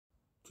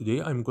Today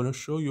I'm gonna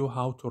show you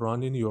how to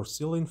run in your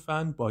ceiling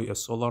fan by a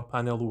solar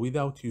panel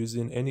without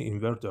using any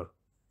inverter.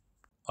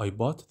 I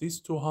bought this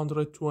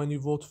 220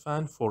 volt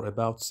fan for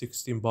about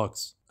 16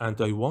 bucks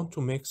and I want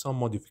to make some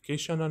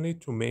modification on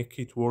it to make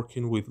it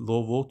working with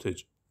low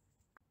voltage.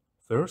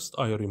 First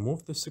I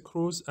remove the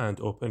screws and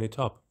open it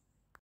up.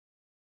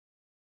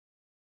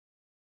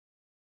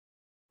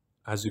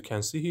 As you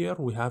can see here,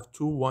 we have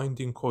two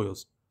winding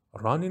coils,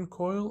 running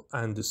coil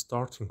and the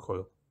starting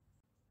coil.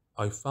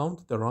 I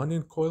found the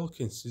running coil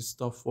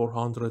consists of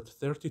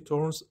 430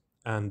 turns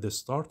and the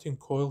starting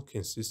coil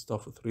consists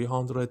of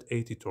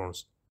 380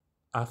 turns.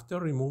 After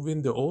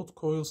removing the old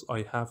coils,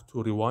 I have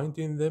to rewind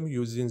in them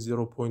using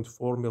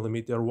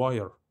 0.4mm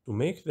wire to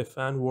make the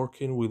fan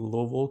working with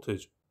low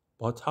voltage.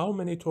 But how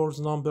many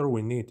turns number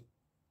we need?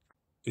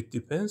 It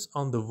depends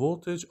on the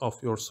voltage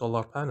of your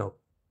solar panel.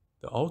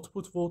 The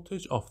output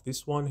voltage of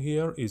this one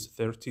here is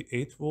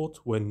 38 volt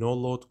when no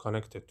load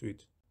connected to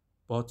it,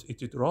 but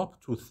it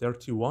dropped to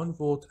 31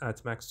 volt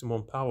at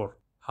maximum power.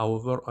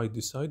 However, I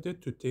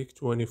decided to take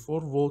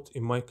 24 volt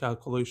in my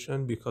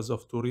calculation because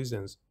of two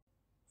reasons.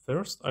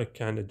 First, I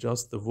can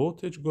adjust the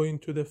voltage going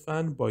to the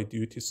fan by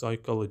duty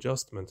cycle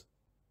adjustment.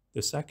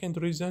 The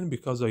second reason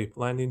because I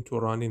planning to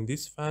run in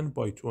this fan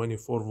by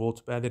 24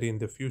 volt battery in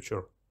the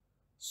future.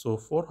 So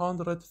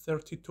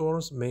 430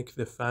 turns make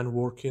the fan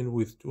working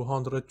with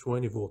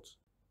 220 volts.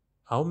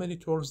 How many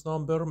turns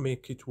number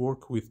make it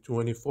work with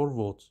 24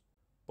 volts?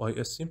 By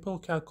a simple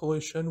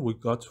calculation we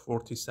got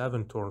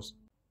 47 turns.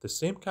 The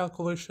same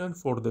calculation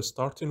for the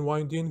starting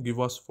winding give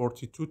us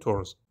 42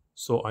 turns.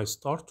 So I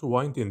start to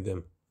winding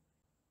them.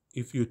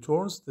 If you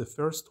turns the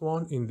first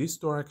one in this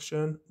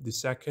direction, the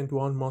second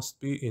one must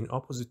be in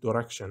opposite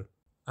direction,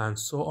 and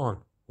so on.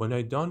 When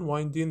I done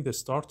winding the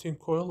starting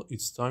coil,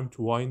 it's time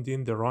to wind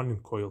in the running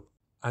coil.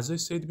 As I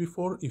said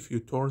before, if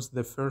you turns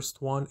the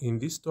first one in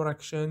this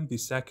direction, the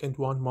second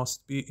one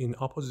must be in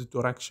opposite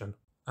direction,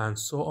 and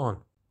so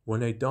on.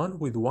 When I done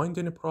with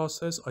winding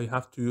process, I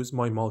have to use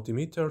my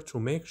multimeter to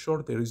make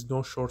sure there is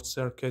no short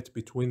circuit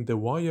between the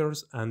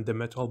wires and the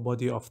metal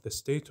body of the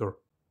stator.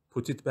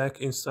 Put it back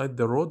inside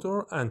the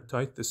rotor and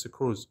tighten the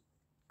screws.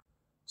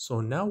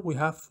 So now we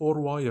have 4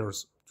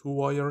 wires. 2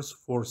 wires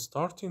for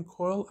starting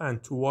coil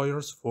and 2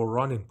 wires for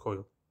running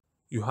coil.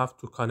 You have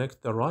to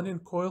connect the running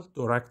coil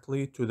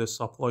directly to the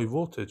supply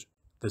voltage.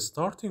 The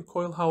starting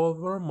coil,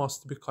 however,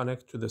 must be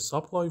connected to the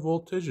supply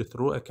voltage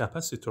through a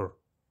capacitor.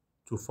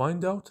 To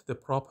find out the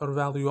proper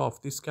value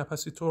of this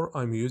capacitor,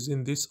 I'm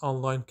using this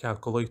online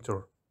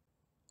calculator.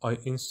 I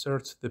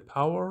insert the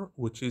power,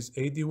 which is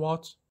 80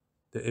 watts,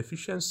 the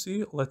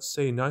efficiency, let's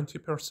say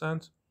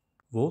 90%,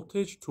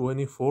 voltage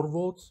 24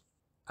 volts,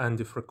 and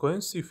the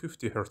frequency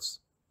 50 Hz.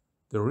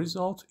 The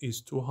result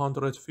is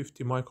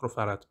 250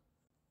 microfarad.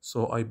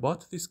 So I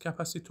bought this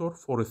capacitor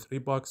for 3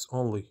 bucks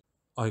only.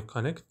 I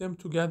connect them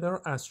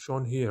together as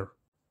shown here.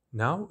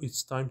 Now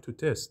it's time to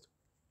test.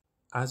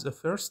 As a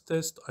first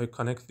test, I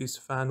connect this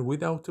fan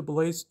without a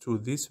blaze to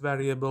this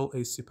variable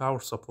AC power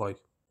supply.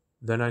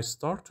 Then I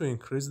start to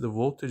increase the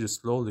voltage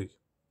slowly.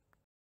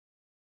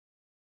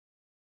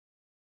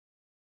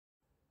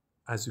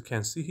 As you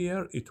can see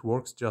here, it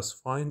works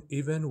just fine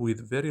even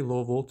with very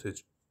low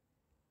voltage.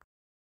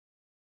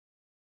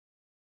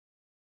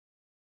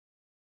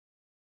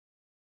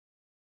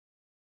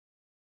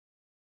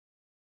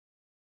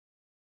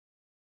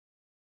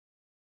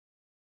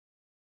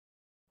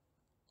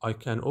 I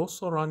can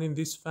also run in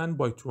this fan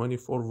by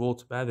 24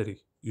 volt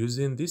battery,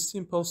 using this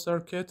simple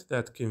circuit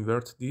that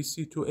converts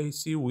DC to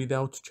AC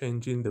without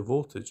changing the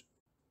voltage.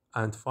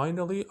 And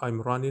finally,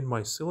 I'm running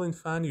my ceiling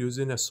fan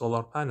using a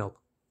solar panel.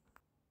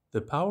 The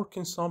power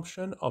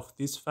consumption of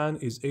this fan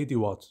is 80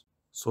 watts,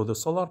 so the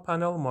solar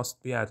panel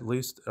must be at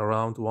least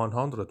around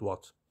 100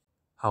 watts.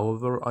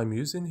 However, I'm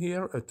using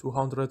here a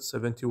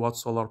 270 watt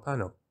solar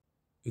panel.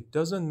 It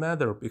doesn't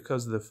matter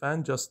because the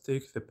fan just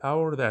takes the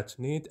power that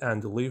need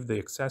and leave the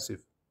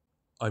excessive.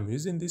 I'm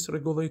using this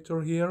regulator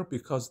here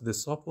because the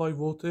supply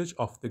voltage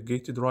of the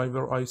gate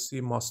driver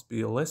IC must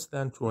be less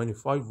than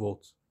 25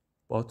 volts,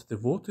 but the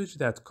voltage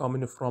that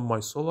coming from my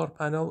solar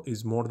panel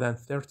is more than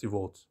 30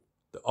 volts.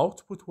 The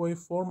output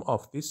waveform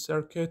of this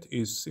circuit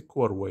is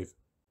square wave.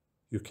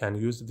 You can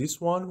use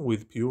this one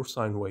with pure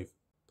sine wave.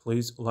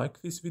 Please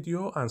like this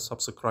video and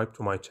subscribe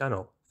to my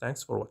channel.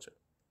 Thanks for watching.